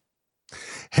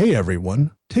Hey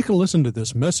everyone, take a listen to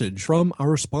this message from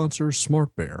our sponsor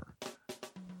SmartBear.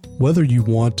 Whether you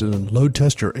want to load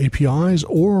test your APIs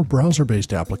or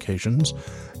browser-based applications,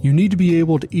 you need to be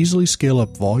able to easily scale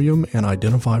up volume and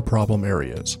identify problem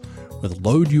areas. With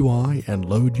Load UI and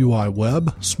Load UI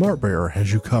Web, SmartBear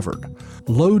has you covered.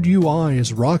 Load UI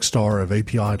is rockstar of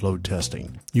API load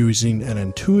testing. Using an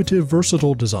intuitive,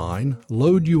 versatile design,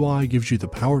 Load UI gives you the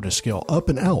power to scale up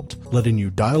and out, letting you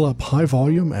dial up high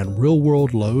volume and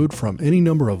real-world load from any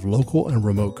number of local and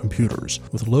remote computers.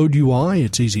 With Load UI,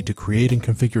 it's easy to create and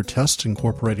configure tests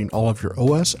incorporating all of your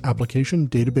OS, application,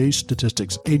 database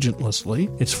statistics agentlessly.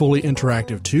 It's fully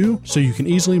interactive too, so you can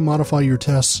easily modify your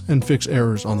tests and fix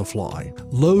errors on the fly.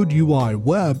 Load UI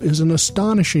Web is an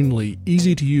astonishingly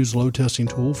easy-to-use load testing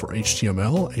tool for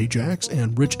HTML, AJAX,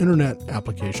 and rich internet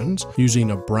applications.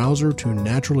 Using a browser to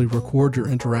naturally record your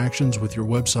interactions with your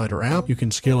website or app, you can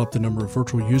scale up the number of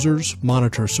virtual users,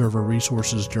 monitor server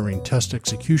resources during test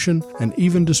execution, and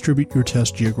even distribute your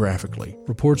test geographically.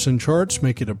 Reports and charts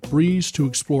make it a breeze to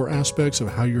explore aspects of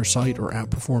how your site or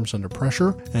app performs under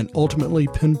pressure, and ultimately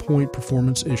pinpoint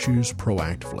performance issues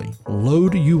proactively.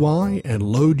 Load UI and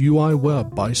Load UI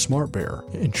Web by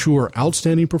SmartBear ensure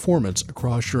outstanding performance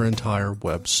across your entire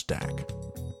web stack.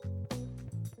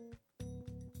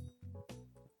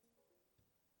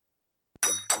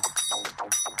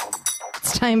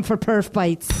 It's time for Perf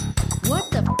Bites. What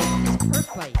the is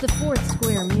Perf Bites? The fourth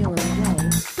square meal of the day.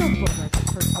 Filled with like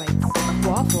Perf Bites.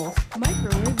 Waffles,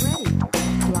 microwave ready.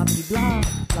 Blah blah blah,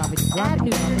 blah blah. Add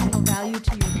nutritional value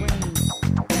to your brain.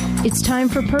 It's time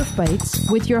for Perf Bites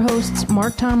with your hosts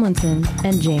Mark Tomlinson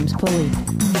and James Pulley.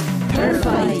 Perf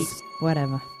Bites.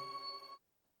 Whatever.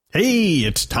 Hey,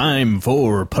 it's time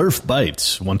for Perf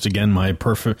Bites. Once again, my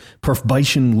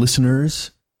Perfbation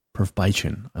listeners.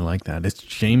 Perfbation, I like that. It's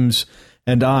James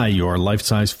and I, your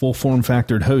life-size,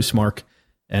 full-form-factored hosts, Mark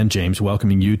and James,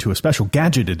 welcoming you to a special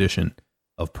gadget edition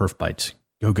of Perf Bites.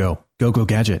 Go, go. Go, go,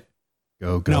 gadget.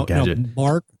 Go, go, gadget. Now,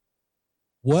 Mark,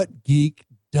 what geek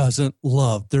doesn't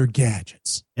love their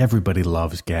gadgets? Everybody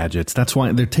loves gadgets. That's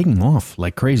why they're taking off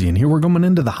like crazy. And here we're going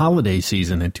into the holiday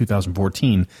season in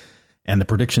 2014, and the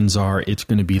predictions are it's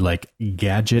going to be like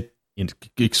gadget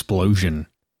explosion.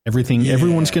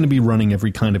 Everyone's going to be running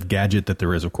every kind of gadget that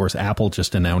there is. Of course, Apple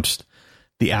just announced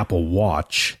the Apple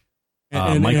Watch.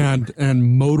 And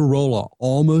Motorola,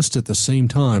 almost at the same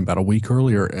time, about a week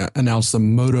earlier, announced the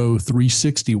Moto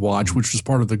 360 watch, which was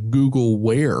part of the Google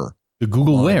Wear. The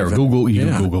Google Wear. You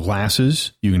can Google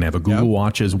Glasses. You can have a Google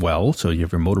Watch as well. So you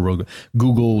have your Motorola,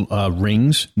 Google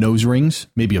rings, nose rings,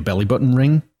 maybe a belly button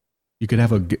ring. You could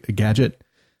have a gadget.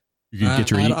 You could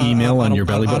get your email on your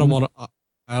belly button.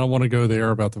 I don't want to go there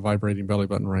about the vibrating belly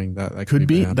button ring. That could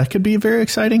be bad. That could be a very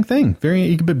exciting thing.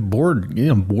 You could be bored.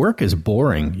 Work is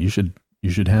boring. You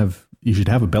should have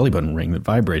a belly button ring that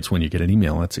vibrates when you get an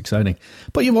email. That's exciting.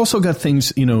 But you've also got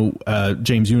things.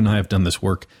 James, you and I have done this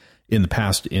work in the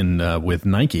past with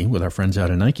Nike, with our friends out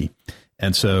at Nike,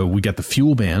 and so we got the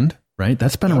Fuel Band. Right,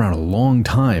 that's been around a long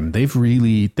time. They're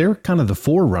kind of the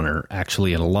forerunner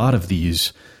actually in a lot of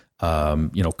these,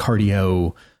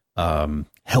 cardio.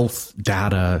 Health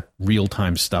data,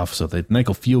 real-time stuff. So the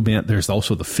Nike Fuel Band, there's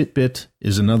also the Fitbit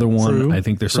is another one. True, I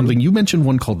think there's something, you mentioned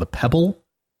one called the Pebble.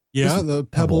 Yeah, the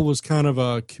Pebble was kind of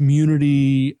a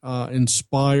community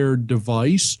inspired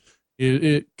device.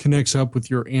 It connects up with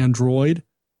your Android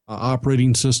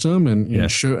operating system and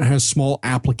has small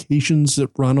applications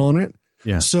that run on it.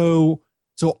 Yeah. So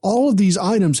all of these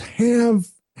items have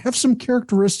some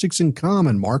characteristics in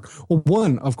common, Mark. Well,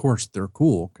 one, of course, they're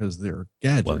cool because they're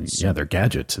gadgets. Well, yeah, they're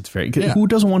gadgets. It's very good. Who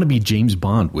doesn't want to be James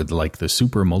Bond with like the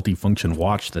super multifunction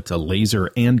watch that's a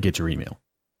laser and get your email?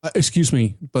 Excuse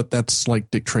me, but that's like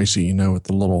Dick Tracy, with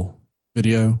the little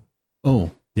video.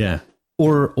 Oh, yeah.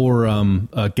 Or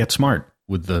Get Smart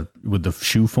with the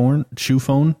shoe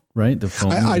phone, right? The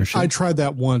phone. I tried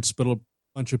that once, but a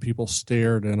bunch of people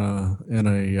stared in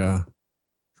a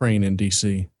train in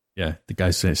DC. Yeah, the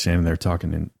guy's standing there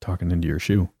talking into your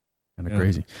shoe, kind of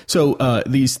crazy. So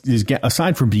these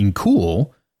aside from being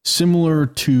cool, similar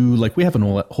to like we have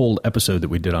a whole episode that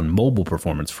we did on mobile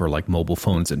performance for like mobile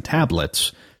phones and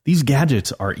tablets. These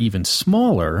gadgets are even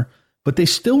smaller, but they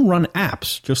still run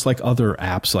apps just like other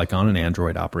apps, like on an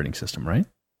Android operating system, right?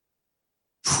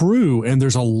 True, and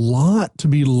there's a lot to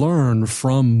be learned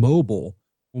from mobile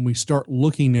when we start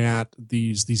looking at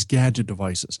these gadget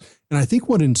devices. And I think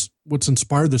what's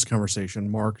inspired this conversation,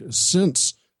 Mark, is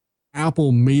since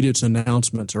Apple made its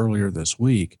announcements earlier this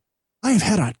week, I've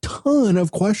had a ton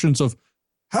of questions of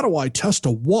how do I test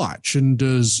a watch? And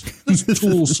does this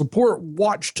tool support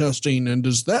watch testing? And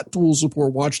does that tool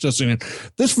support watch testing? And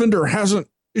this vendor hasn't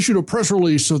issued a press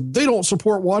release so they don't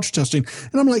support watch testing.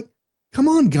 And I'm like, come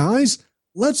on, guys,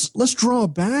 let's draw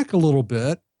back a little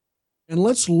bit and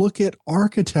let's look at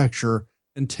architecture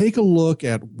and take a look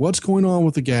at what's going on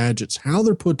with the gadgets, how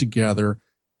they're put together,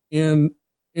 and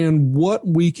what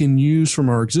we can use from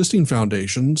our existing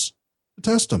foundations to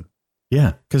test them.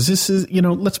 Yeah, because this is,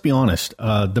 let's be honest,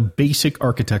 the basic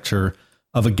architecture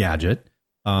of a gadget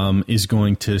is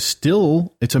going to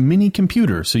it's a mini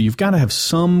computer. So you've got to have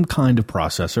some kind of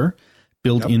processor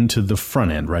built into the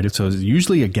front end, right? So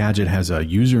usually a gadget has a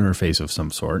user interface of some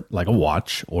sort, like a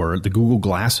watch, or the Google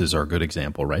Glasses are a good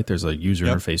example, right? There's a user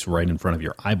interface right in front of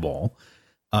your eyeball.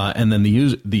 And then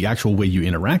the actual way you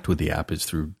interact with the app is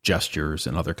through gestures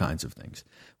and other kinds of things,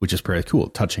 which is pretty cool,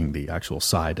 touching the actual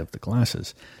side of the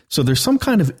glasses. So there's some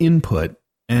kind of input.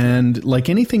 And like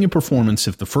anything in performance,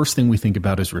 if the first thing we think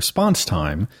about is response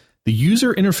time, the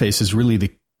user interface is really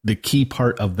the key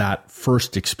part of that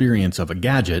first experience of a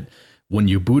gadget. When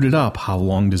you boot it up, how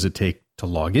long does it take to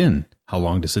log in? How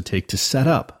long does it take to set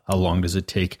up? How long does it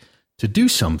take to do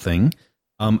something?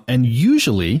 And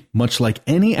usually, much like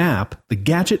any app, the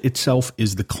gadget itself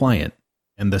is the client.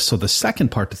 And so the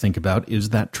second part to think about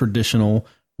is that traditional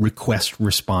request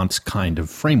response kind of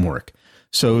framework.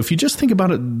 So if you just think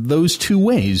about it those two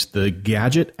ways, the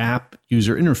gadget app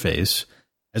user interface,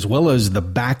 as well as the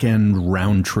back end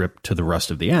round trip to the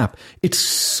rest of the app,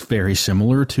 it's very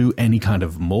similar to any kind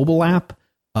of mobile app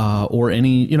or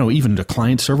any, even the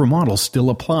client server model still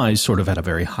applies sort of at a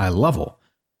very high level.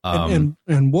 And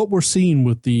what we're seeing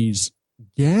with these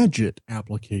gadget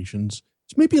applications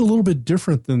is maybe a little bit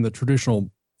different than the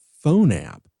traditional phone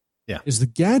app. Yeah. Is the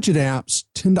gadget apps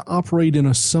tend to operate in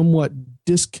a somewhat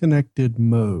disconnected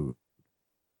mode.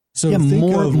 So yeah,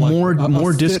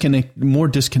 more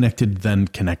disconnected than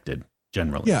connected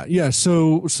generally. Yeah.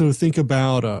 So think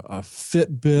about a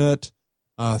Fitbit.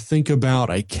 Think about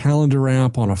a calendar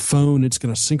app on a phone. It's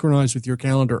going to synchronize with your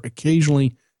calendar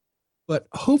occasionally, but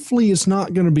hopefully it's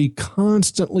not going to be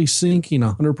constantly syncing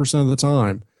 100% of the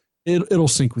time. It'll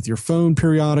sync with your phone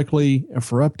periodically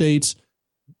for updates,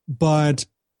 but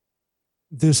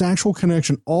this actual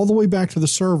connection all the way back to the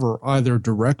server, either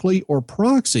directly or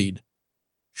proxied,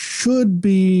 should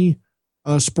be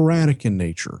sporadic in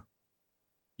nature.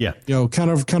 Yeah.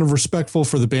 Kind of respectful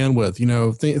for the bandwidth.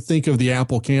 Think of the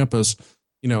Apple campus.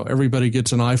 Everybody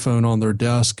gets an iPhone on their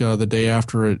desk the day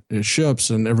after it ships,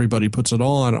 and everybody puts it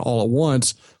on all at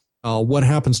once. What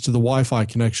happens to the Wi-Fi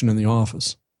connection in the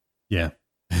office? Yeah.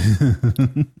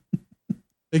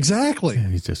 Exactly. Yeah,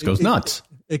 it just goes nuts.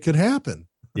 It could happen.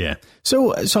 Yeah.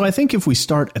 So I think if we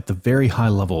start at the very high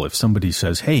level, if somebody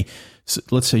says, hey,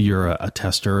 let's say you're a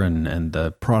tester and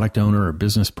the product owner or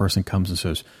business person comes and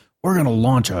says, we're going to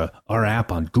launch our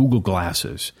app on Google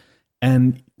Glasses.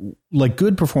 And like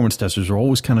good performance testers are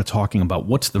always kind of talking about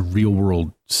what's the real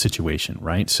world situation,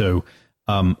 right? So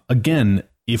again,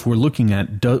 if we're looking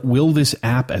at will this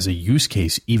app as a use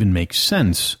case even make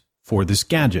sense for this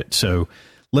gadget? So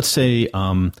let's say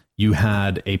you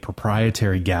had a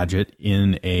proprietary gadget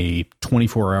in a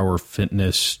 24-hour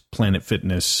fitness, Planet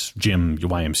Fitness gym,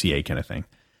 YMCA kind of thing.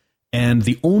 And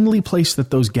the only place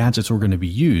that those gadgets were going to be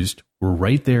used were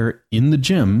right there in the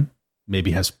gym,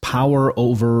 maybe has power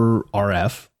over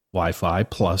RF, Wi-Fi,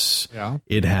 plus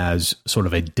it has sort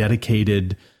of a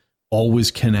dedicated, always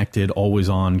connected, always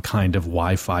on kind of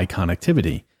Wi-Fi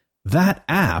connectivity. That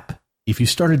app, if you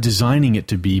started designing it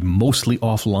to be mostly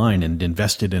offline and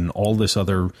invested in all this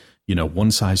other,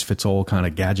 one size fits all kind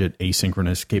of gadget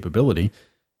asynchronous capability,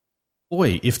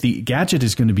 boy, if the gadget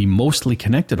is going to be mostly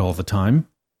connected all the time,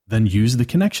 then use the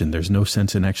connection. There's no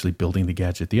sense in actually building the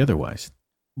gadget the otherwise.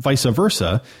 Vice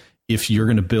versa, if you're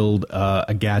going to build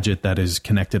a gadget that is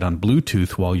connected on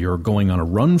Bluetooth while you're going on a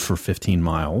run for 15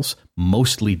 miles,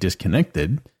 mostly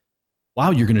disconnected,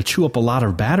 wow, you're going to chew up a lot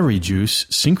of battery juice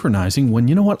synchronizing when,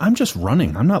 you know what, I'm just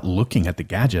running. I'm not looking at the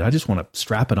gadget. I just want to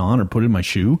strap it on or put it in my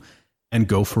shoe and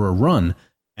go for a run.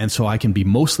 And so I can be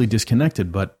mostly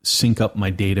disconnected, but sync up my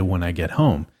data when I get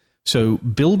home. So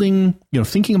building,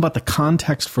 thinking about the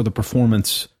context for the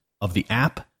performance of the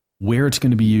app, where it's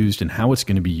going to be used and how it's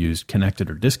going to be used, connected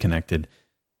or disconnected.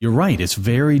 You're right. It's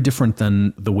very different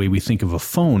than the way we think of a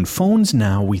phone. Phones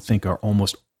now we think are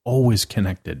almost always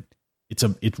connected.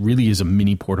 It really is a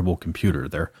mini portable computer.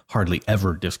 They're hardly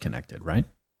ever disconnected, right?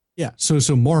 Yeah.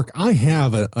 So Mark, I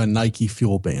have a Nike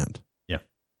Fuel Band. Yeah.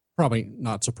 Probably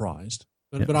not surprised,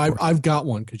 but Yeah, I've got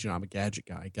one because I'm a gadget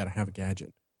guy. I got to have a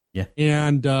gadget. Yeah.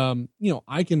 And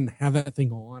I can have that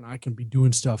thing on. I can be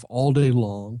doing stuff all day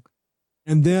long,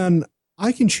 and then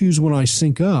I can choose when I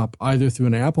sync up either through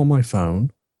an app on my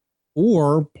phone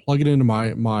or plug it into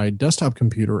my desktop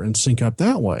computer and sync up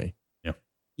that way. Yeah.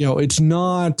 it's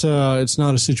not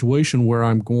a situation where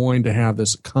I'm going to have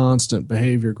this constant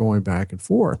behavior going back and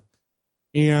forth.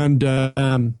 And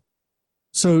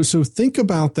so think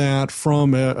about that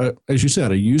from, as you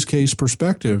said, a use case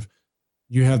perspective.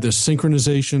 You have this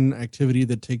synchronization activity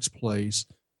that takes place.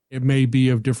 It may be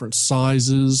of different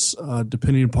sizes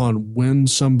depending upon when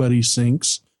somebody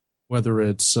syncs, whether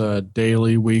it's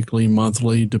daily, weekly,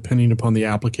 monthly, depending upon the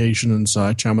application and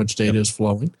such, how much data is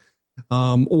flowing.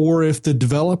 Or if the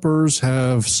developers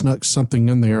have snuck something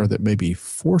in there that maybe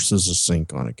forces a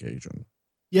sync on occasion.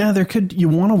 Yeah, you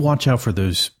want to watch out for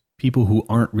those people who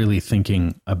aren't really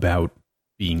thinking about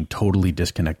being totally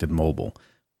disconnected mobile.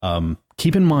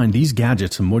 Keep in mind, these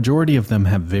gadgets, a majority of them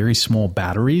have very small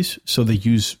batteries, so they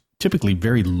use typically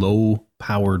very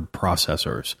low-powered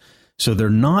processors. So they're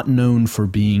not known for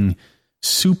being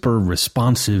super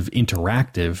responsive,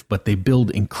 interactive, but they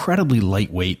build incredibly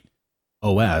lightweight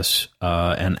OS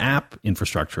and app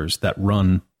infrastructures that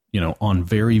run, on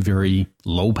very, very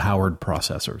low-powered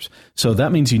processors. So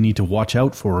that means you need to watch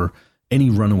out for any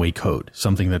runaway code,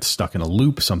 something that's stuck in a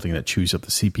loop, something that chews up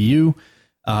the CPU.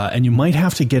 And you might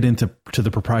have to get into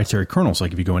the proprietary kernels.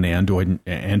 Like if you go into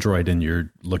Android and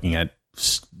you're looking at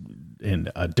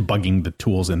debugging the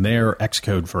tools in there,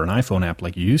 Xcode for an iPhone app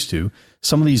like you used to,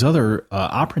 some of these other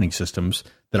operating systems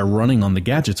that are running on the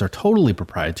gadgets are totally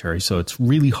proprietary. So it's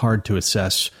really hard to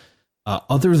assess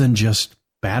other than just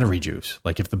battery juice.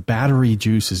 Like if the battery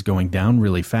juice is going down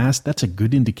really fast, that's a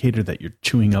good indicator that you're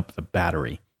chewing up the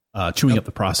battery, up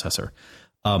the processor.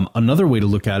 Another way to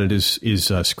look at it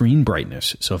is screen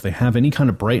brightness. So if they have any kind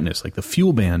of brightness, like the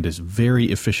Fuel Band is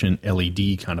very efficient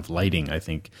LED kind of lighting, I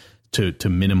think, to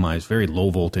minimize very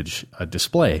low voltage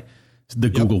display. The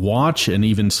Google Watch and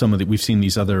even some of we've seen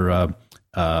these other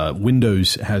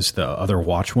Windows has the other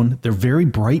watch one. They're very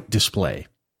bright display.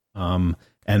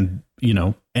 And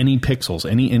any pixels,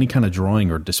 any kind of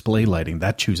drawing or display lighting,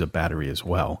 that chews up battery as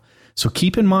well. So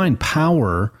keep in mind,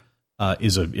 power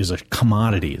is a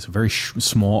commodity. It's a very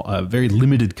small, very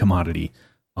limited commodity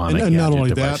on a gadget not only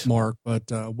device. that, Mark, but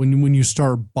when you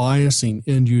start biasing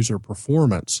end user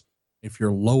performance, if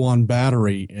you're low on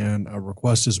battery and a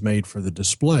request is made for the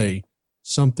display,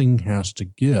 something has to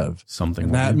give.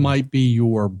 And that might be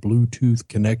your Bluetooth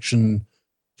connection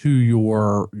to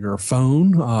your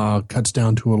phone cuts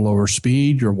down to a lower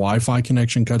speed. Your Wi-Fi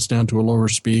connection cuts down to a lower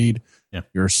speed. Yeah.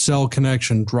 Your cell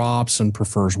connection drops and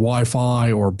prefers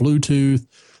Wi-Fi or Bluetooth.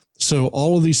 So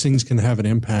all of these things can have an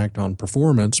impact on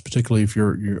performance, particularly if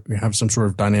you have some sort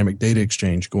of dynamic data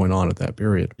exchange going on at that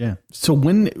period. Yeah. So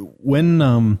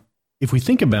when if we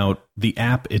think about the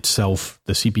app itself,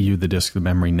 the CPU, the disk, the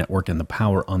memory, network, and the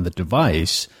power on the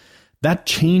device, that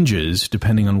changes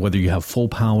depending on whether you have full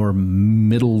power,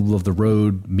 middle of the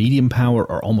road, medium power,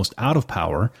 or almost out of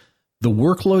power. The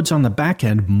workloads on the back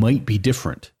end might be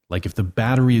different. Like if the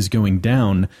battery is going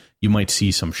down, you might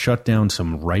see some shutdown,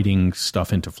 some writing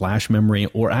stuff into flash memory,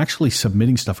 or actually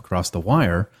submitting stuff across the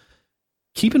wire.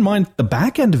 Keep in mind the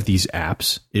back end of these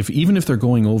apps, even if they're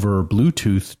going over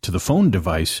Bluetooth to the phone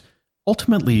device,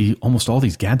 ultimately almost all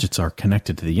these gadgets are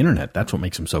connected to the internet. That's what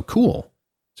makes them so cool.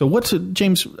 So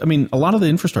James, I mean, a lot of the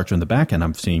infrastructure in the back end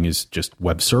I'm seeing is just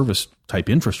web service type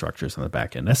infrastructures on the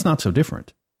back end. That's not so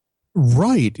different.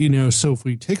 Right. So if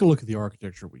we take a look at the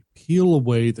architecture, we peel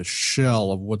away the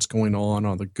shell of what's going on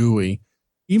the GUI,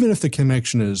 even if the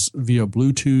connection is via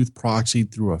Bluetooth,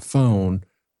 proxied through a phone,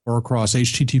 or across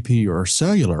HTTP or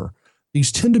cellular,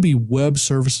 these tend to be web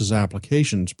services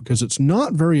applications because it's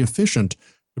not very efficient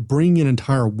to bring an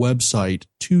entire website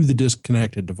to the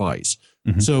disconnected device.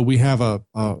 Mm-hmm. So we have a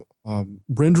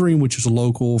rendering, which is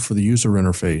local for the user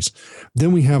interface.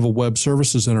 Then we have a web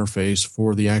services interface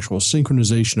for the actual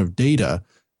synchronization of data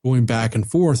going back and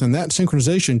forth. And that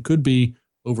synchronization could be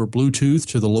over Bluetooth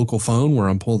to the local phone where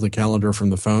I'm pulling the calendar from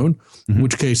the phone, in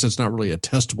which case it's not really a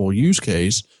testable use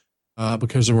case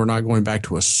because then we're not going back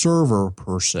to a server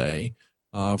per se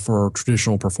for a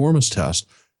traditional performance test.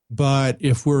 But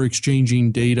if we're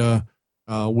exchanging data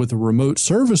with a remote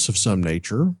service of some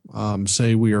nature,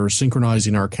 say we are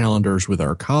synchronizing our calendars with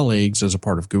our colleagues as a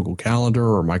part of Google Calendar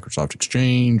or Microsoft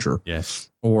Exchange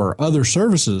or other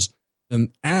services,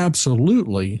 then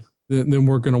absolutely, then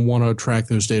we're going to want to track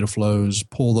those data flows,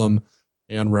 pull them,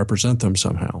 and represent them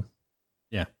somehow.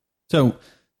 Yeah. So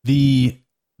the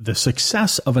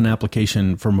success of an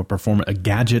application from a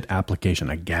gadget application,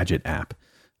 a gadget app,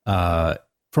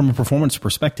 from a performance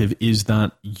perspective, is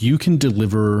that you can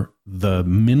deliver the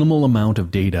minimal amount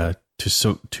of data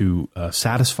to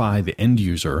satisfy the end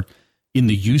user in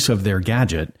the use of their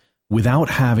gadget without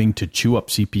having to chew up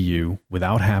CPU,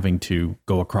 without having to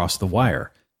go across the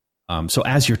wire. So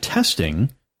as you're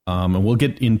testing, And we'll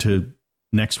get into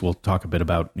next. We'll talk a bit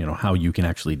about, how you can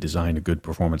actually design a good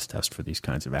performance test for these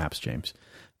kinds of apps, James.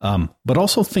 But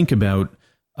also think about,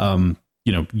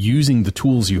 using the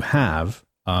tools you have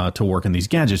to work on these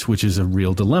gadgets, which is a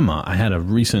real dilemma. I had a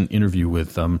recent interview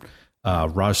with Raj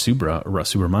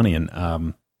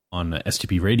Subramanian on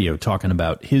STP Radio talking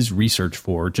about his research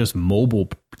for just mobile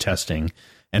testing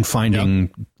and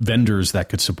finding vendors that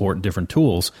could support different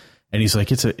tools. And he's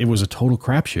like, it was a total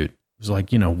crapshoot. It was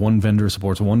like, one vendor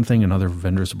supports one thing, another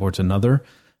vendor supports another.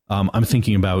 I'm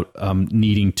thinking about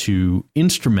needing to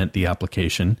instrument the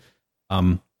application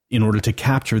in order to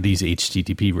capture these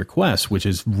HTTP requests, which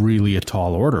is really a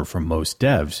tall order for most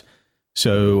devs.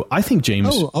 So I think,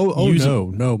 James...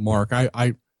 No, Mark.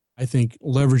 I think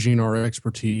leveraging our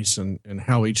expertise and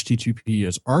how HTTP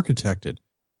is architected,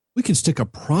 we can stick a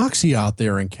proxy out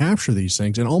there and capture these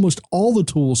things, and almost all the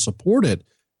tools support it.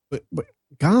 But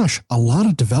gosh, a lot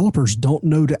of developers don't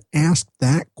know to ask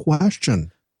that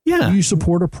question. Yeah. Do you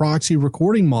support a proxy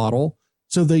recording model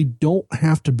so they don't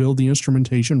have to build the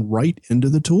instrumentation right into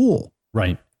the tool?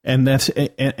 Right. And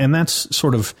that's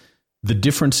sort of the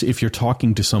difference. If you're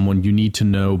talking to someone, you need to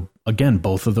know, again,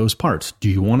 both of those parts. Do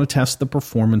you want to test the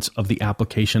performance of the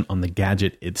application on the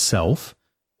gadget itself,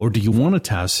 or do you want to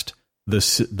test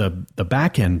the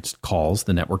back end calls,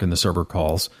 the network and the server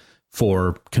calls,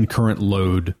 for concurrent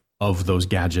load of those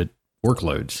gadget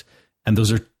workloads? And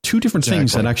those are two different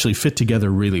things that actually fit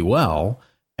together really well.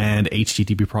 And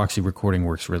HTTP proxy recording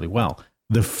works really well.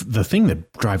 The thing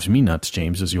that drives me nuts,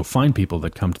 James, is you'll find people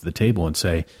that come to the table and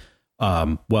say,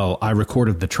 well, I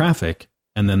recorded the traffic,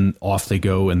 and then off they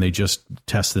go and they just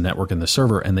test the network and the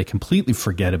server, and they completely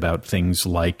forget about things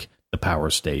like the power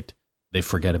state. They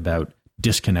forget about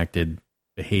disconnected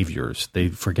behaviors. They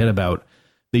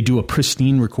do a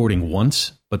pristine recording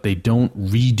once, but they don't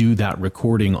redo that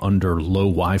recording under low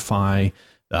Wi-Fi.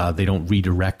 They don't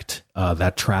redirect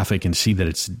that traffic and see that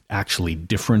it's actually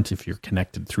different if you're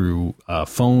connected through a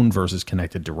phone versus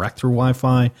connected direct through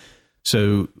Wi-Fi.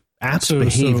 So apps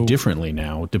behave differently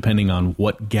now, depending on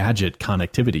what gadget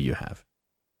connectivity you have.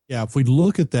 Yeah, if we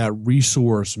look at that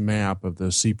resource map of the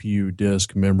CPU,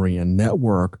 disk, memory, and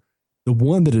network, the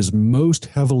one that is most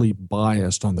heavily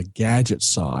biased on the gadget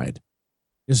side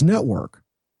is network.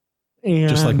 And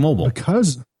just like mobile.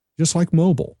 Just like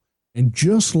mobile. And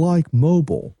just like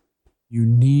mobile, you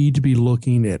need to be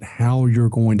looking at how you're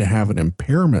going to have an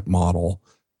impairment model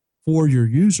for your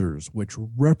users, which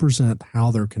represent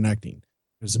how they're connecting.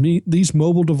 Because these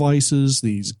mobile devices,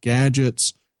 these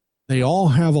gadgets, they all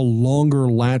have a longer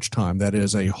latch time. That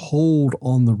is a hold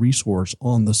on the resource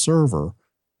on the server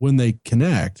when they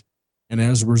connect. And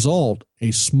as a result,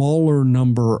 a smaller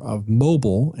number of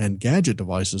mobile and gadget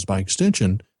devices by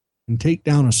extension can take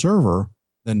down a server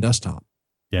than desktop.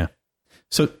 Yeah.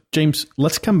 So, James,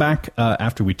 let's come back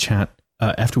after we chat,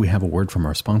 after we have a word from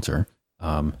our sponsor.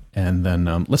 And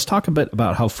then let's talk a bit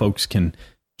about how folks can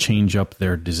change up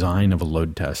their design of a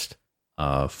load test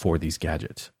for these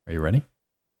gadgets. Are you ready?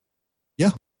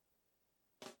 Yeah.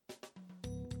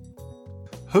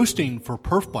 Hosting for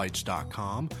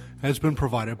perfbytes.com has been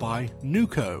provided by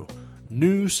NUCO,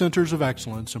 New Centers of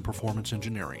Excellence in Performance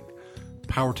Engineering,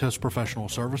 PowerTest Professional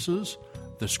Services,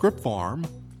 The Script Farm,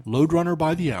 LoadRunner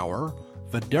by the Hour,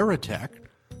 Videratech,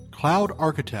 Cloud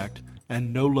Architect,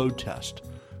 and No Load Test.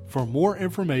 For more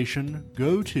information,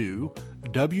 go to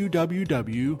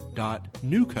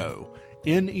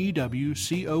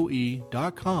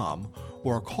www.newcoe.com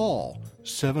or call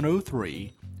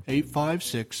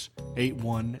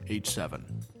 703-856-8187.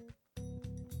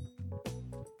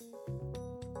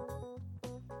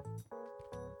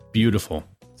 Beautiful.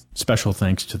 Special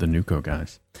thanks to the NUCO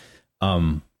guys.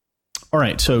 All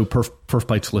right, so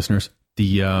PerfBytes listeners,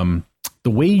 the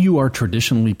way you are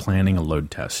traditionally planning a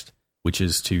load test, which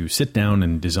is to sit down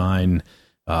and design,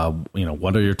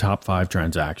 what are your top 5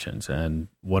 transactions, and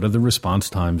what are the response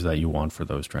times that you want for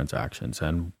those transactions,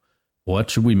 and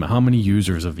how many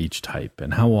users of each type,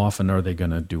 and how often are they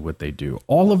going to do what they do?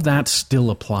 All of that still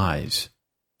applies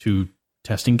to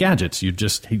testing gadgets. You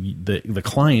just the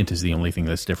client is the only thing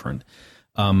that's different.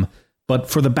 But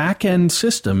for the back end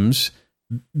systems,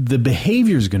 the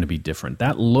behavior is going to be different.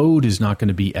 That load is not going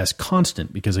to be as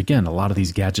constant because, again, a lot of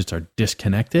these gadgets are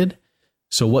disconnected.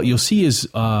 So what you'll see is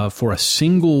for a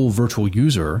single virtual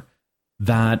user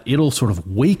that it'll sort of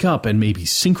wake up and maybe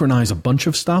synchronize a bunch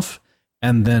of stuff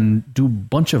and then do a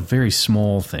bunch of very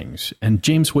small things. And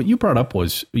James, what you brought up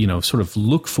was, sort of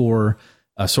look for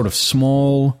sort of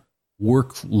small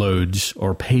workloads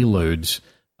or payloads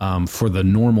for the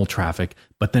normal traffic.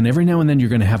 But then every now and then you're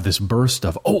going to have this burst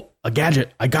of, a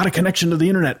gadget, I got a connection to the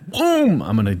internet. Boom!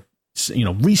 I'm going to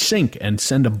resync and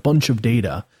send a bunch of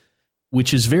data,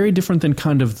 which is very different than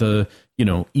kind of the,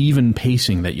 even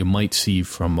pacing that you might see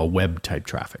from a web type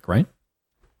traffic, right?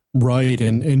 Right.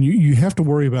 And you have to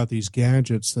worry about these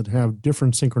gadgets that have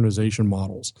different synchronization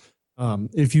models.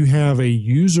 If you have a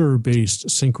user-based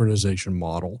synchronization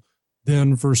model,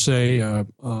 then for, say,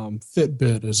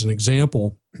 Fitbit as an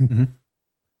example, mm-hmm.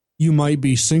 you might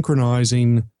be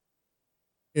synchronizing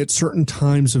at certain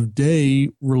times of day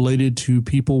related to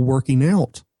people working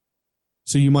out.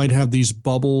 So you might have these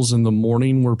bubbles in the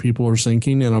morning where people are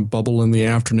syncing, and a bubble in the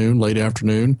afternoon, late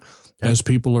afternoon, as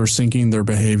people are syncing their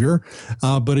behavior.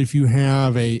 But if you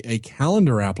have a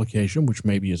calendar application, which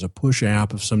maybe is a push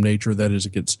app of some nature, that is,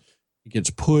 it gets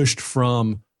pushed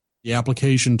from the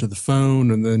application to the phone,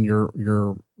 and then your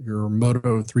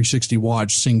Moto 360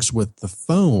 watch syncs with the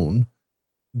phone,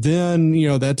 then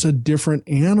that's a different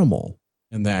animal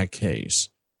in that case,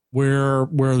 where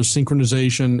the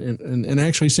synchronization and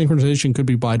actually synchronization could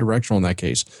be bidirectional in that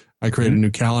case. I create a new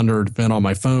calendar event on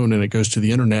my phone, and it goes to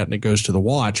the internet, and it goes to the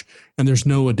watch, and there's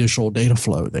no additional data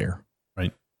flow there.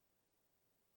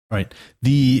 Right.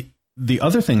 The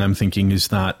other thing I'm thinking is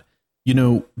that,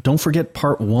 don't forget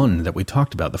part one that we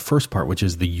talked about, the first part, which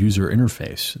is the user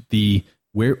interface.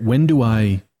 When do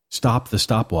I stop the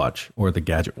stopwatch or the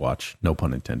gadget watch? No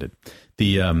pun intended.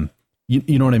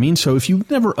 You know what I mean? So if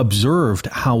you've never observed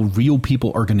how real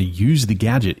people are going to use the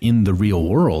gadget in the real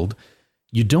world,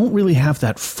 you don't really have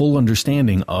that full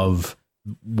understanding of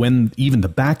when even the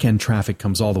back end traffic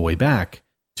comes all the way back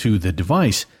to the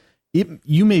device.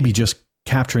 You may be just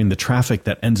capturing the traffic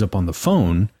that ends up on the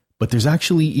phone, but there's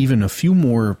actually even a few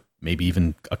more, maybe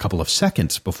even a couple of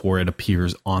seconds before it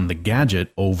appears on the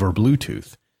gadget over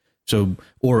Bluetooth. So,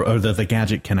 or that the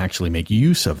gadget can actually make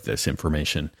use of this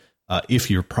information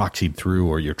if you're proxied through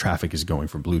or your traffic is going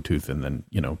from Bluetooth and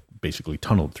then, basically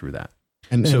tunneled through that.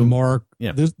 And Mark,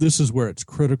 this is where it's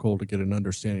critical to get an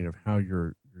understanding of how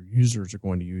your users are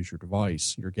going to use your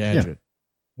device, your gadget,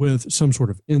 with some sort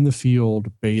of in the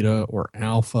field beta or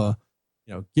alpha.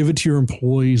 Give it to your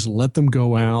employees, let them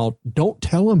go out. Don't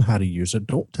tell them how to use it.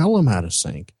 Don't tell them how to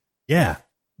sync. Yeah.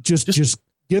 Just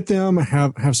get them,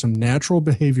 have some natural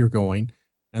behavior going.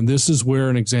 And this is where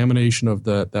an examination of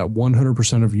that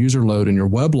 100% of user load in your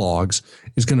web logs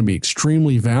is going to be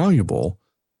extremely valuable,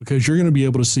 because you're going to be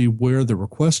able to see where the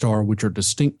requests are, which are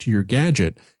distinct to your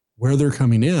gadget, where they're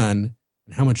coming in,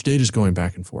 and how much data is going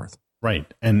back and forth.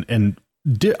 Right.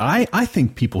 I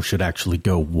think people should actually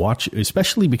go watch,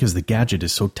 especially because the gadget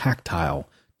is so tactile,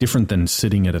 different than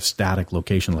sitting at a static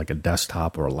location like a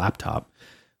desktop or a laptop.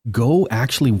 Go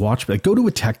actually watch, go to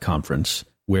a tech conference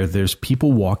where there's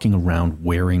people walking around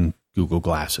wearing Google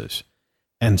glasses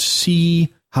and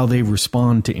see how they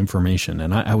respond to information.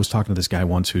 And I was talking to this guy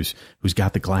once who's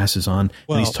got the glasses on,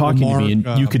 and he's talking to me,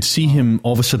 and you could see him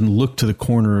all of a sudden look to the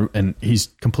corner, and he's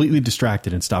completely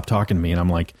distracted and stopped talking to me. And I'm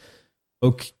like,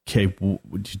 okay,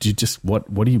 did you just, what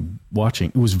are you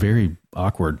watching? It was very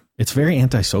awkward. It's very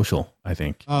antisocial, I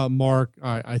think. Mark,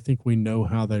 I think we know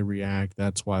how they react.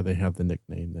 That's why they have the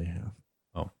nickname they have.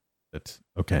 Oh, that's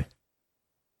okay.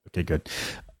 Okay, good.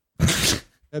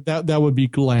 that would be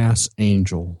Glass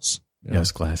Angels. Yeah.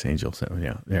 Yes, Glass Angels. So,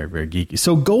 yeah, they're very geeky.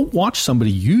 So go watch somebody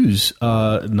use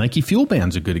Nike Fuel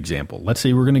Band's a good example. Let's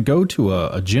say we're going to go to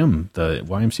a gym, the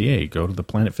YMCA, go to the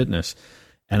Planet Fitness,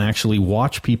 and actually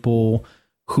watch people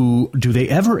do they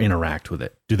ever interact with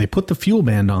it? Do they put the Fuel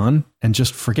Band on and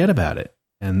just forget about it?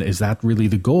 And is that really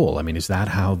the goal? I mean, is that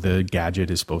how the gadget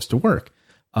is supposed to work?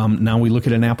 Now we look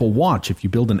at an Apple Watch. If you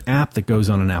build an app that goes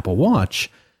on an Apple Watch,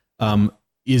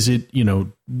 is it,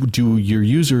 do your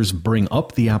users bring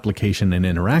up the application and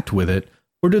interact with it,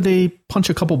 or do they punch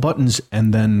a couple buttons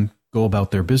and then go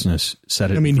about their business,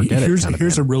 set it, forget it?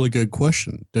 Here's a really good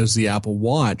question. Does the Apple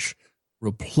Watch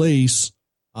replace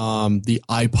the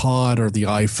iPod or the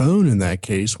iPhone in that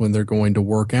case when they're going to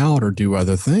work out or do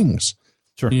other things?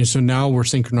 Sure. So now we're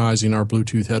synchronizing our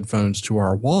Bluetooth headphones to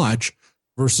our watch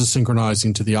versus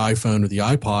synchronizing to the iPhone or the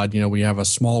iPod. We have a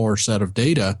smaller set of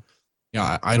data.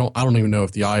 Yeah, I don't even know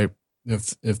if the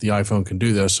iPhone can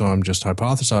do this, so I'm just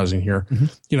hypothesizing here.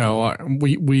 Mm-hmm.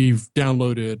 We've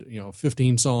downloaded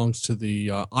 15 songs to the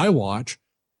iWatch.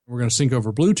 We're going to sync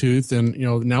over Bluetooth, and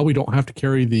now we don't have to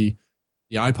carry the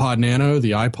iPod Nano,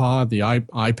 the iPod, the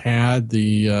iPad,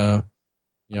 the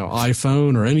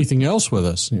iPhone, or anything else with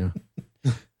us.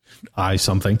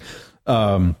 Something.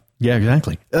 Yeah,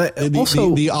 exactly.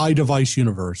 Also, the iDevice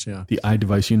universe. Yeah, the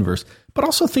iDevice universe. But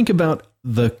also think about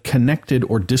the connected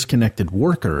or disconnected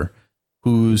worker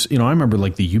who's, I remember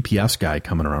like the UPS guy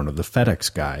coming around, or the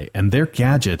FedEx guy, and their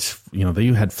gadgets, they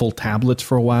had full tablets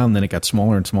for a while, and then it got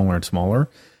smaller and smaller and smaller.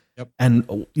 Yep.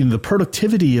 And the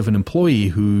productivity of an employee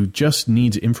who just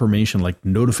needs information like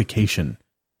notification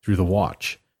through the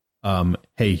watch.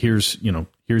 Hey, here's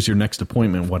your next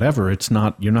appointment, whatever.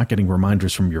 You're not getting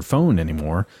reminders from your phone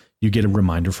anymore. You get a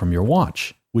reminder from your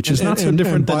watch, which is not so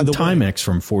different than Timex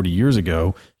from 40 years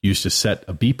ago. You used to set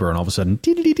a beeper and all of a sudden,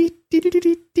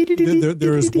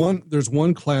 there's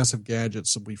one class of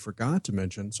gadgets that we forgot to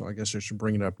mention. So I guess I should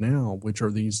bring it up now, which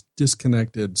are these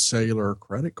disconnected cellular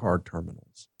credit card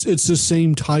terminals. It's the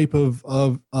same type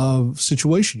of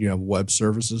situation. You have a web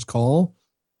services call.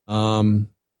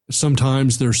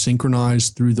 Sometimes they're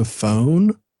synchronized through the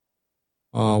phone.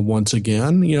 Once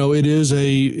again,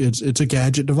 it's a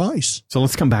gadget device. So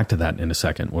let's come back to that in a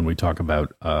second when we talk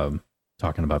about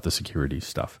talking about the security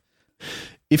stuff.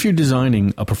 If you're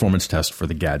designing a performance test for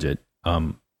the gadget,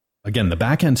 again, the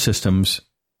backend systems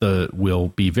will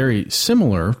be very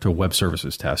similar to web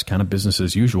services tests, kind of business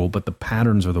as usual, but the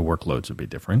patterns or the workloads will be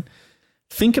different.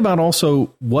 Think about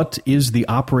also what is the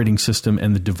operating system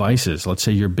and the devices. Let's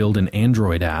say you're building an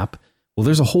Android app. Well,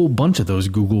 there's a whole bunch of those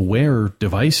Google Wear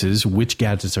devices. Which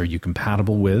gadgets are you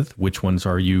compatible with? Which ones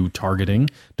are you targeting?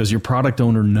 Does your product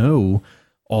owner know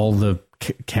all the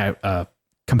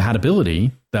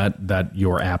compatibility that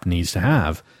your app needs to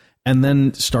have? And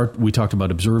then we talked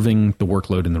about observing the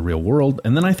workload in the real world.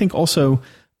 And then I think also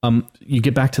you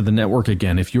get back to the network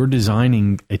again. If you're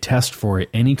designing a test for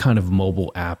any kind of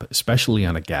mobile app, especially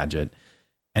on a gadget,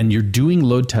 and you're doing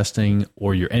load testing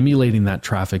or you're emulating that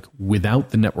traffic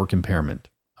without the network impairment,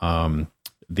 the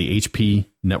HP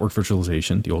network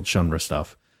virtualization, the old Shunra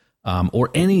stuff,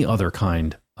 or any other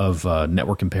kind of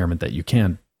network impairment that you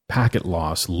can, packet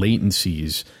loss,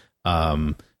 latencies,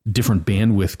 different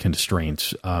bandwidth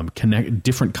constraints,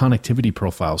 different connectivity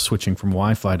profiles, switching from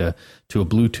Wi-Fi to a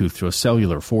Bluetooth to a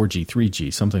cellular, 4G,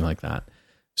 3G, something like that.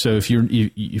 So if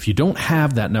you don't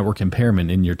have that network impairment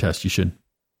in your test, you should.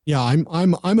 Yeah,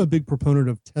 I'm a big proponent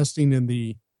of testing in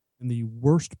the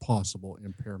worst possible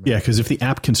impairment. Yeah, because if the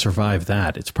app can survive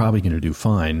that, it's probably going to do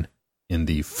fine in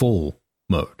the full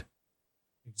mode.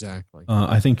 Exactly.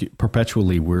 I think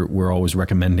perpetually we're always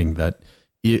recommending that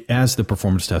as the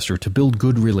performance tester to build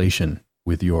good relation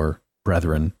with your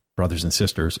brothers and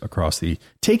sisters across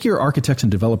take your architects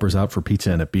and developers out for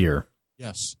pizza and a beer.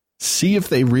 Yes. See if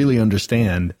they really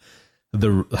understand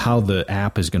how the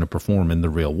app is going to perform in the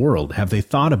real world. Have they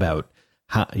thought about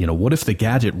how, what if the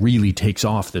gadget really takes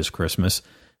off this Christmas?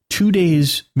 2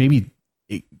 days, maybe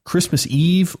Christmas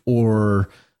Eve or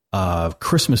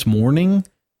Christmas morning,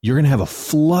 you're going to have a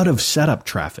flood of setup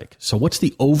traffic. So what's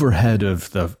the overhead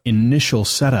of the initial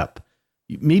setup?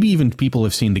 Maybe even people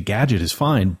have seen the gadget is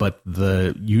fine, but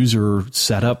the user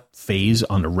setup phase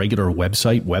on a regular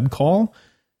website web call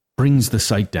brings the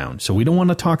site down. So we don't want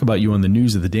to talk about you on the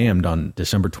News of the Damned on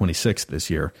December 26th this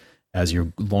year as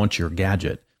you launch your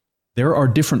gadget. There are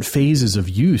different phases of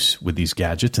use with these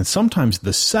gadgets, and sometimes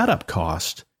the setup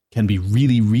cost can be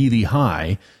really, really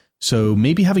high. So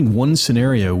maybe having one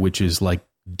scenario, which is like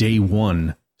day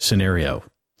one scenario,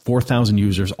 4,000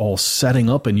 users all setting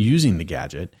up and using the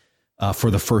gadget for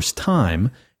the first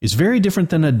time, is very different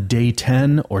than a day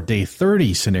 10 or day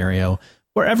 30 scenario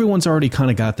where everyone's already kind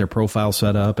of got their profile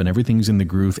set up and everything's in the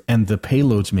groove, and the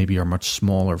payloads maybe are much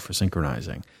smaller for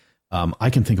synchronizing. I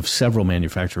can think of several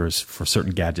manufacturers for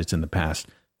certain gadgets in the past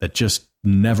that just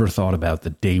never thought about the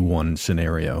day one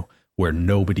scenario where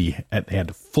they had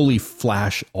to fully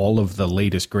flash all of the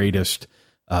latest, greatest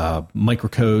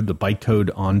microcode, the bytecode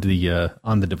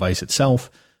on the device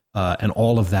itself, and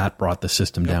all of that brought the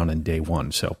system down in day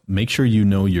one. So make sure you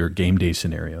know your game day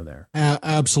scenario there.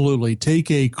 Absolutely.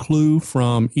 Take a clue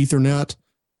from Ethernet,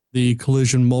 the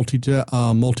collision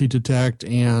multi-detect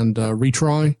and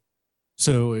retry.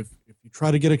 So if you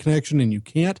try to get a connection and you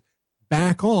can't,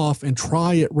 back off and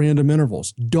try at random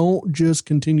intervals. Don't just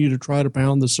continue to try to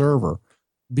pound the server.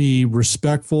 Be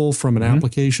respectful from an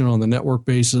application on the network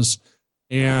basis.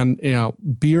 And,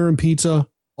 beer and pizza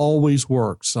always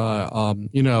works.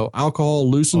 Alcohol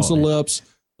loosens the lips.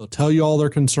 They'll tell you all their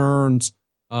concerns.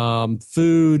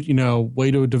 Food,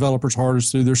 way to a developer's heart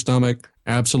is through their stomach.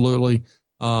 Absolutely.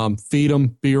 Feed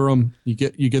them, beer them. You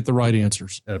get the right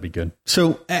answers. That'd be good.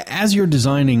 So as you're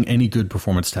designing any good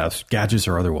performance tests, gadgets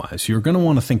or otherwise, you're going to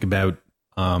want to think about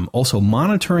also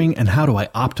monitoring and how do I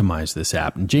optimize this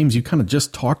app? And James, you kind of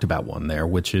just talked about one there,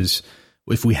 which is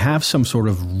if we have some sort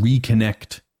of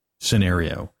reconnect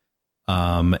scenario,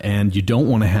 and you don't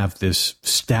want to have this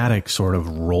static sort of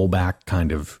rollback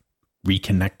kind of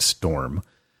reconnect storm.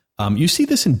 You see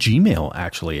this in Gmail,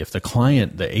 actually. If the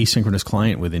asynchronous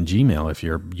client within Gmail, if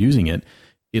you're using it,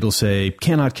 it'll say,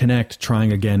 cannot connect,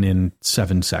 trying again in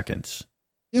 7 seconds.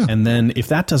 Yeah. And then if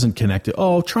that doesn't connect,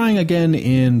 trying again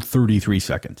in 33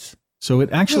 seconds. So it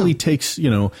actually takes,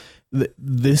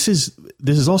 this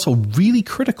is also really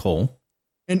critical.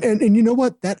 And you know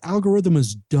what? That algorithm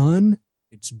is done.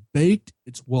 It's baked.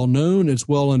 It's well known. It's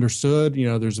well understood.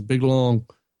 There's a big, long,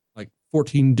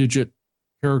 14-digit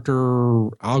character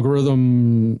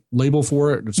algorithm label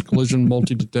for it. It's collision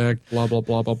multi-detect, blah, blah,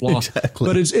 blah, blah, blah. Exactly.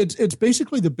 But it's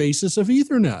basically the basis of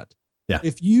Ethernet. Yeah.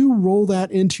 If you roll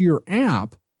that into your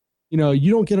app, you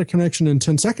don't get a connection in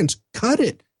 10 seconds, cut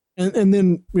it. And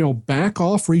then, back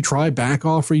off,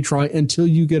 retry until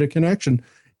you get a connection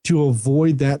to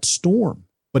avoid that storm.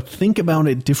 But think about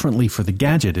it differently for the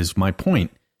gadget is my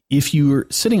point. If you're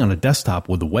sitting on a desktop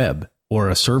with a web or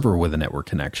a server with a network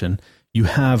connection, you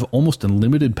have almost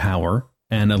unlimited power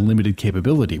and unlimited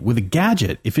capability. With a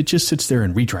gadget, if it just sits there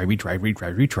and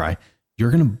retry,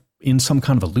 you're going to, in some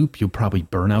kind of a loop, you'll probably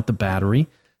burn out the battery.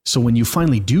 So when you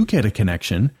finally do get a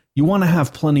connection, you want to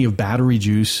have plenty of battery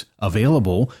juice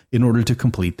available in order to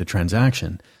complete the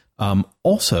transaction.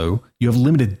 Also, you have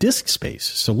limited disk space.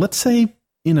 So let's say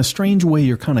in a strange way,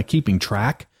 you're kind of keeping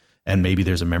track and maybe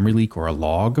there's a memory leak or a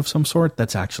log of some sort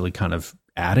that's actually kind of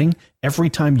adding. Every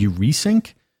time you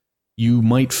resync, you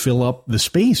might fill up the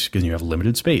space because you have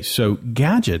limited space. So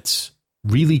gadgets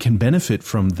really can benefit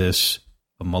from this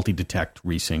multi-detect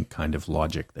resync kind of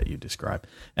logic that you describe.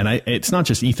 And it's not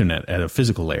just Ethernet at a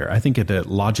physical layer. I think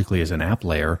logically as an app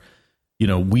layer,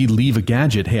 we leave a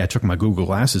gadget. Hey, I took my Google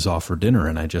glasses off for dinner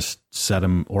and I just set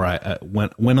them, or I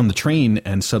went on the train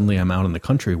and suddenly I'm out in the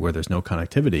country where there's no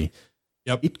connectivity.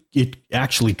 Yep. It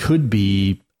actually could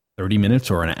be 30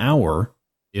 minutes or an hour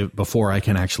before I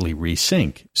can actually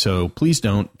resync. So please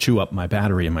don't chew up my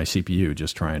battery and my CPU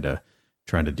just trying to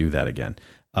do that again.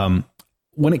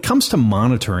 When it comes to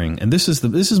monitoring, and this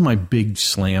is my big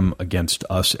slam against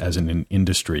us as an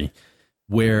industry,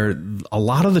 where a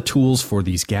lot of the tools for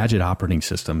these gadget operating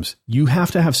systems, you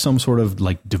have to have some sort of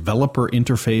developer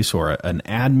interface or an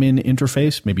admin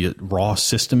interface, maybe a raw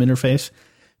system interface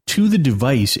to the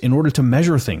device in order to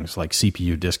measure things like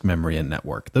CPU, disk memory, and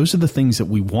network. Those are the things that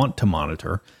we want to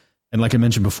monitor. And like I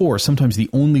mentioned before, sometimes the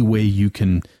only way you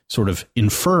can sort of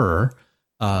infer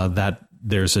that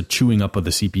there's a chewing up of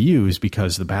the CPU is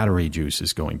because the battery juice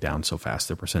is going down so fast,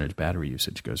 the percentage battery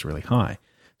usage goes really high.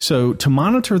 So to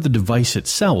monitor the device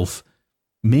itself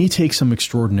may take some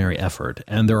extraordinary effort.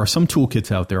 And there are some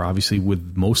toolkits out there, obviously,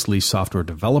 with mostly software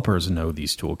developers know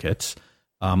these toolkits.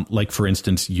 Like, for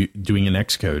instance, doing an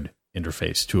Xcode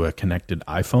interface to a connected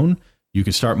iPhone, you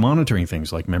can start monitoring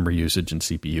things like memory usage and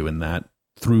CPU and that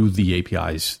through the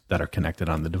APIs that are connected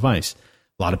on the device.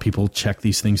 A lot of people check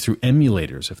these things through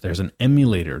emulators. If there's an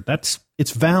emulator,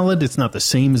 it's valid. It's not the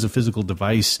same as a physical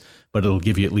device, but it'll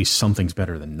give you at least something's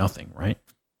better than nothing, right?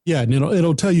 Yeah, and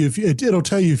it'll tell you if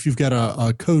you've got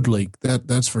a code leak.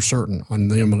 That's for certain on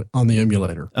the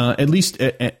emulator. At least,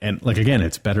 and like again,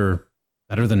 it's better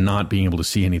than not being able to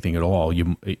see anything at all.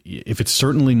 If it's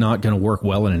certainly not going to work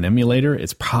well in an emulator,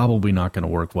 it's probably not going to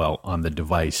work well on the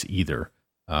device either.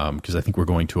 Because I think we're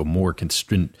going to a more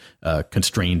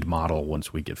constrained model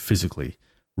once we get physically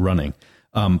running.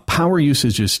 Power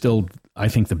usage is still, I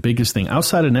think, the biggest thing.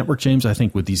 Outside of network, James, I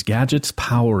think with these gadgets,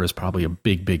 power is probably a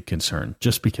big, big concern.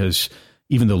 Just because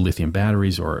even though lithium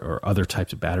batteries or other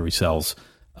types of battery cells,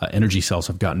 energy cells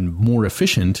have gotten more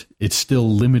efficient, it's still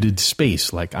limited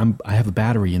space. Like I have a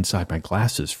battery inside my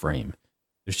glasses frame.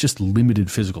 There's just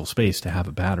limited physical space to have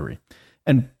a battery.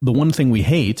 And the one thing we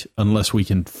hate, unless we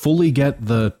can fully get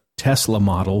the Tesla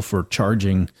model for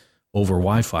charging over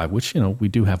Wi-Fi, which, we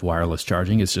do have wireless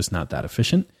charging, it's just not that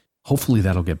efficient. Hopefully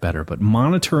that'll get better. But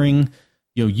monitoring,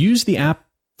 use the app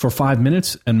for 5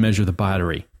 minutes and measure the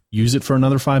battery. Use it for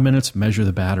another 5 minutes, measure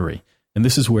the battery. And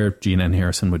this is where Gina N.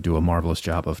 Harrison would do a marvelous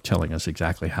job of telling us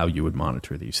exactly how you would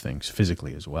monitor these things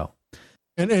physically as well.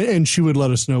 And she would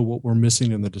let us know what we're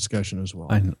missing in the discussion as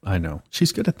well. I know.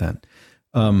 She's good at that.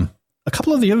 A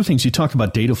couple of the other things you talked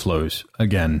about, data flows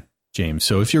again, James.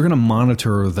 So if you're going to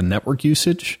monitor the network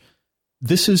usage,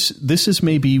 this is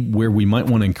maybe where we might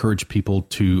want to encourage people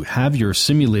to have your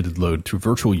simulated load through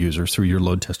virtual users through your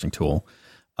load testing tool,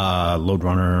 Load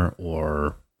Runner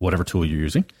or whatever tool you're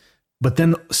using, but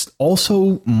then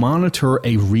also monitor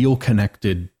a real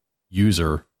connected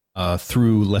user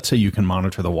through, let's say you can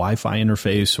monitor the Wi-Fi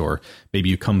interface, or maybe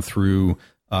you come through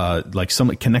like some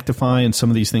Connectify and some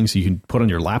of these things you can put on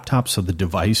your laptop so the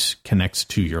device connects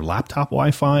to your laptop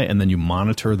Wi-Fi, and then you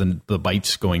monitor the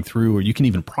bytes going through, or you can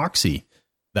even proxy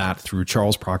that through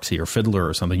Charles Proxy or Fiddler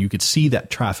or something. You could see that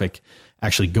traffic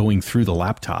actually going through the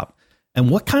laptop. And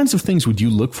what kinds of things would you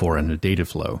look for in a data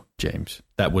flow, James,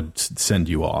 that would send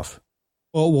you off?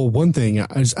 Well, one thing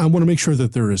is I want to make sure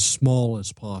that they're as small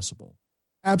as possible.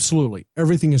 Absolutely.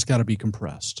 Everything has got to be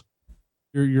compressed.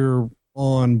 You're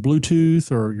on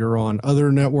Bluetooth or you're on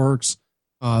other networks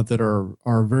that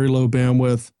are very low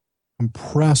bandwidth.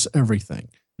 Compress everything.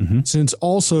 Mm-hmm. Since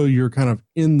also you're kind of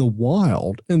in the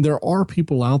wild, and there are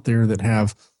people out there that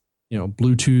have,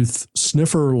 Bluetooth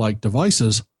sniffer like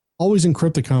devices, always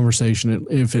encrypt the conversation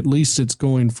if at least it's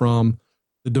going from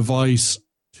the device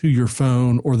to your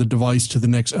phone or the device to the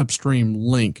next upstream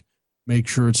link. Make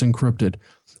sure it's encrypted.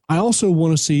 I also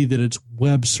want to see that it's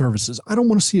web services. I don't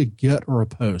want to see a GET or a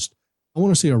POST. I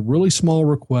want to see a really small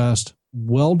request,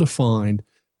 well-defined.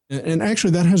 And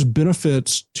actually that has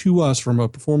benefits to us from a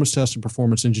performance test and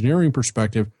performance engineering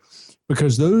perspective,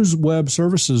 because those web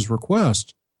services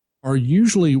requests are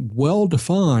usually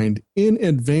well-defined in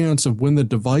advance of when the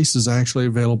device is actually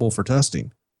available for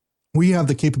testing. We have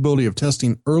the capability of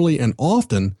testing early and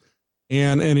often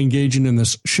and engaging in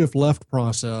this shift left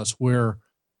process where,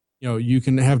 you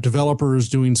can have developers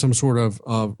doing some sort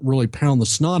of really pound the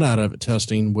snot out of it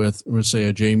testing with, let's say,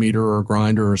 a JMeter or a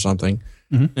Grinder or something.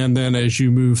 Mm-hmm. And then as you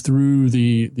move through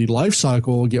the life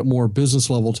cycle, get more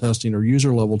business level testing or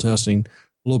user level testing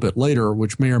a little bit later,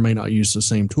 which may or may not use the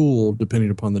same tool depending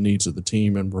upon the needs of the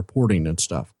team and reporting and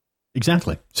stuff.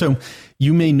 Exactly. So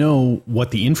you may know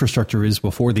what the infrastructure is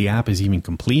before the app is even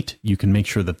complete. You can make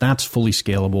sure that that's fully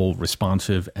scalable,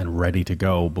 responsive, and ready to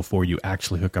go before you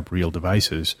actually hook up real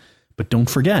devices. But don't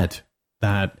forget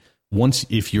that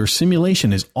if your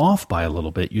simulation is off by a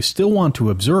little bit, you still want to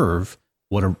observe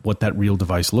what that real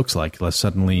device looks like. Lest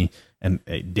suddenly,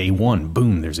 day one,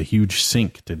 boom, there's a huge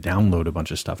sync to download a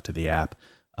bunch of stuff to the app.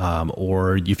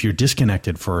 Or if you're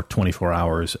disconnected for 24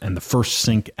 hours and the first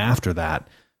sync after that,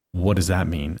 what does that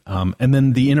mean? And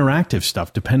then the interactive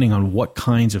stuff, depending on what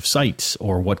kinds of sites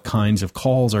or what kinds of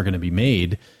calls are going to be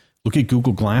made. Look at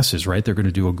Google Glasses, right? They're going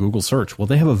to do a Google search. Well,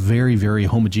 they have a very, very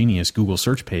homogeneous Google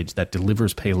search page that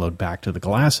delivers payload back to the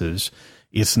glasses.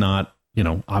 It's not,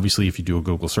 obviously if you do a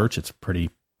Google search, it's pretty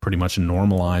much a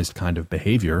normalized kind of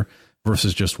behavior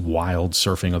versus just wild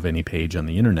surfing of any page on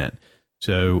the internet.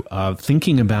 So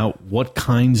thinking about what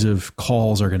kinds of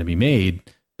calls are going to be made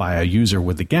by a user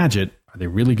with the gadget. Are they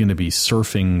really going to be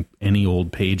surfing any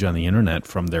old page on the internet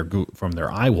from their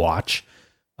iWatch?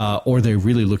 Or are they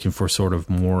really looking for sort of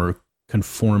more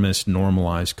conformist,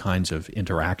 normalized kinds of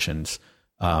interactions?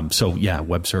 So yeah,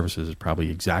 web services is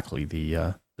probably exactly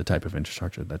the type of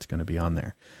infrastructure that's going to be on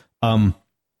there.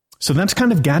 So that's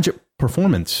kind of gadget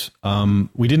performance.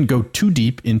 We didn't go too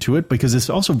deep into it because it's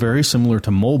also very similar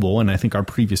to mobile. And I think our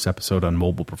previous episode on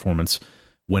mobile performance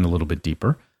went a little bit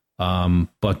deeper.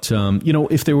 But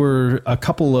if there were a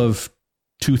couple of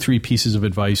 2-3 pieces of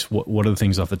advice, what are the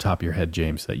things off the top of your head,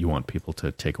 James, that you want people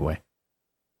to take away?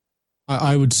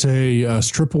 I would say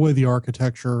strip away the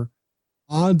architecture.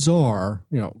 Odds are,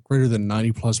 greater than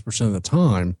 90+% of the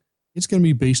time, it's going to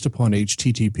be based upon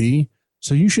HTTP.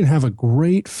 So you should have a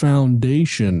great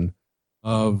foundation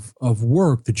of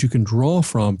work that you can draw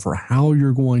from for how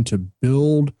you're going to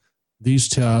build these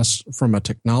tests from a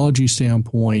technology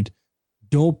standpoint.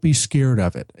 Don't be scared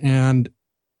of it. And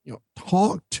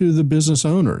talk to the business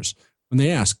owners when they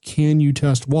ask, can you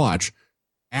test watch?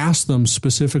 Ask them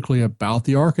specifically about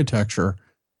the architecture,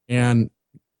 and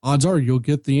odds are you'll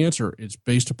get the answer. It's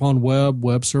based upon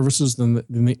web services, and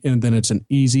then it's an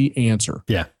easy answer.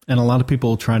 Yeah, and a lot of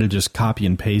people try to just copy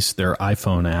and paste their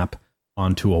iPhone app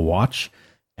onto a watch,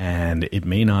 and it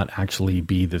may not actually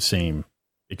be the same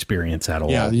experience at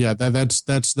all. Yeah, that's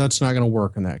not going to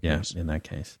work in that case. Yes, in that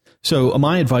case. So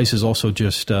my advice is also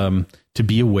just to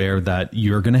be aware that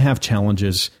you're going to have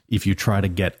challenges if you try to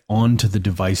get onto the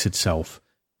device itself.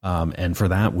 And for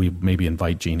that, we maybe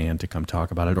invite Jean Ann to come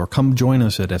talk about it, or come join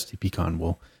us at STPCon.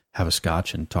 We'll have a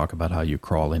scotch and talk about how you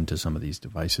crawl into some of these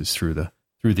devices through the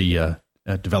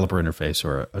developer interface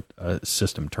or a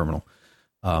system terminal,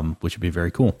 which would be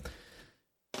very cool.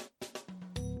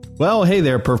 Well, hey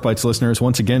there, PerfBytes listeners.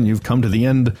 Once again, you've come to the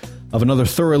end of another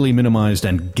thoroughly minimized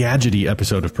and gadgety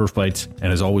episode of PerfBytes.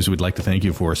 And as always, we'd like to thank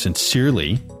you for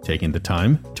sincerely taking the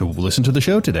time to listen to the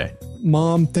show today.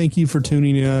 Mom, thank you for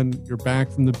tuning in. You're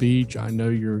back from the beach. I know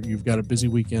you've got a busy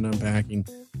weekend unpacking.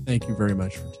 Thank you very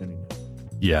much for tuning in.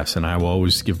 Yes, and I will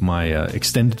always give my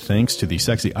extended thanks to the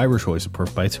sexy Irish voice of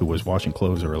PerfBytes, who was washing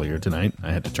clothes earlier tonight.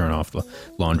 I had to turn off the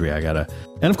laundry. And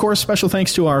of course, special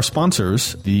thanks to our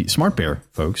sponsors, the SmartBear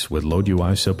folks with Load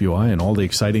UI, Soap UI, and all the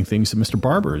exciting things that Mr.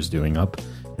 Barber is doing up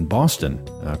in Boston.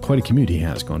 Quite a commute he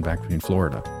has going back between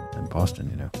Florida and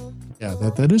Boston. Yeah,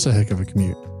 that is a heck of a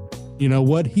commute. You know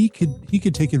what? He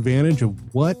could take advantage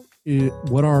of what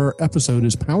our episode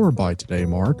is powered by today,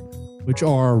 Mark. which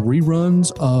are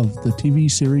reruns of the TV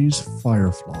series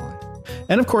Firefly.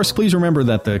 And of course, please remember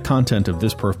that the content of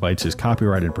this Perf Bites is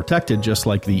copyrighted and protected, just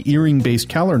like the earring-based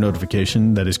Caller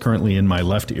notification that is currently in my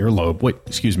left earlobe. Wait,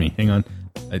 excuse me, hang on.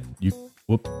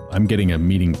 I'm getting a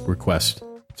meeting request.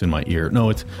 It's in my ear. No,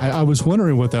 it's. I was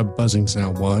wondering what that buzzing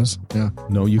sound was. Yeah.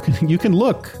 No, you can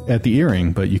look at the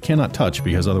earring, but you cannot touch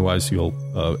because otherwise you'll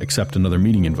accept another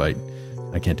meeting invite.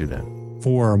 I can't do that.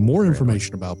 For more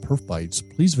information about Perf Bites,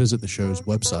 please visit the show's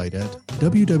website at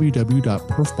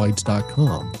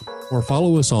www.perfbites.com or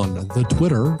follow us on the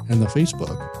Twitter and the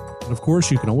Facebook. And of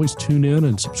course, you can always tune in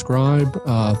and subscribe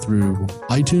through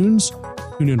iTunes,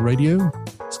 TuneIn Radio,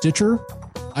 Stitcher,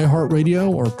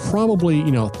 iHeartRadio, or probably,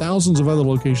 thousands of other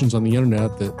locations on the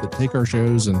internet that take our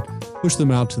shows and push them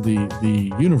out to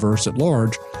the universe at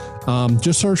large.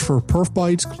 Just search for Perf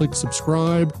Bites, click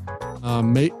subscribe,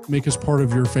 make us part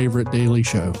of your favorite daily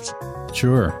shows.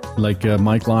 Sure. Like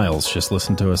Mike Lyles, just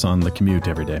listen to us on the commute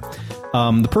every day.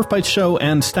 The Perf Bites show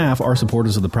and staff are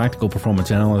supporters of the Practical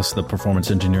Performance Analyst, the Performance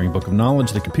Engineering Book of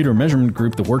Knowledge, the Computer Measurement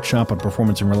Group, the Workshop on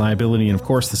Performance and Reliability, and of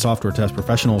course the Software Test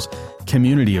Professionals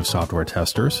community of software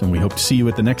testers. And we hope to see you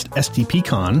at the next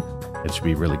STPCon. It should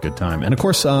be a really good time. And of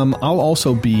course, I'll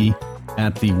also be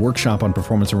at the Workshop on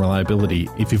Performance and Reliability.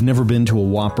 If you've never been to a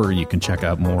Whopper, you can check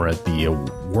out more at the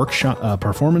workshop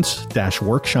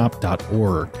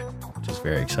performance-workshop.org, which is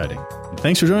very exciting.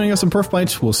 Thanks for joining us on Perf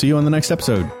Bites. We'll see you on the next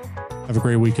episode. Have a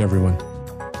great week, everyone.